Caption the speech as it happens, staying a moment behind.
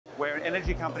We're an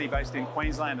energy company based in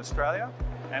Queensland, Australia,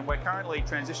 and we're currently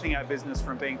transitioning our business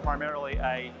from being primarily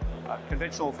a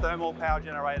conventional thermal power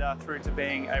generator through to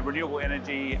being a renewable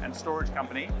energy and storage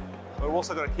company. We've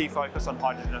also got a key focus on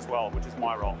hydrogen as well, which is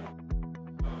my role.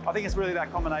 I think it's really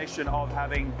that combination of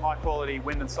having high quality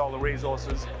wind and solar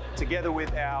resources together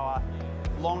with our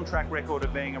long track record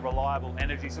of being a reliable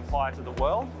energy supplier to the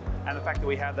world, and the fact that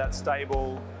we have that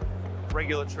stable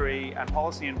regulatory and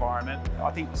policy environment.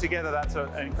 I think together that's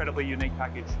an incredibly unique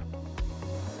package.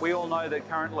 We all know that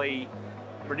currently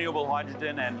renewable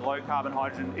hydrogen and low carbon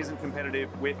hydrogen isn't competitive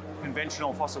with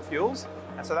conventional fossil fuels,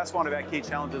 and so that's one of our key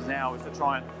challenges now, is to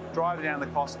try and drive down the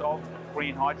cost of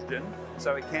green hydrogen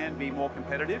so it can be more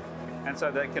competitive and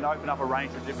so that it can open up a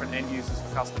range of different end users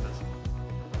for customers.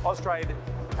 Austrade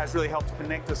has really helped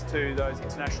connect us to those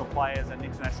international players and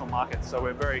international markets, so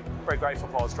we're very, very grateful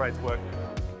for Austrade's work.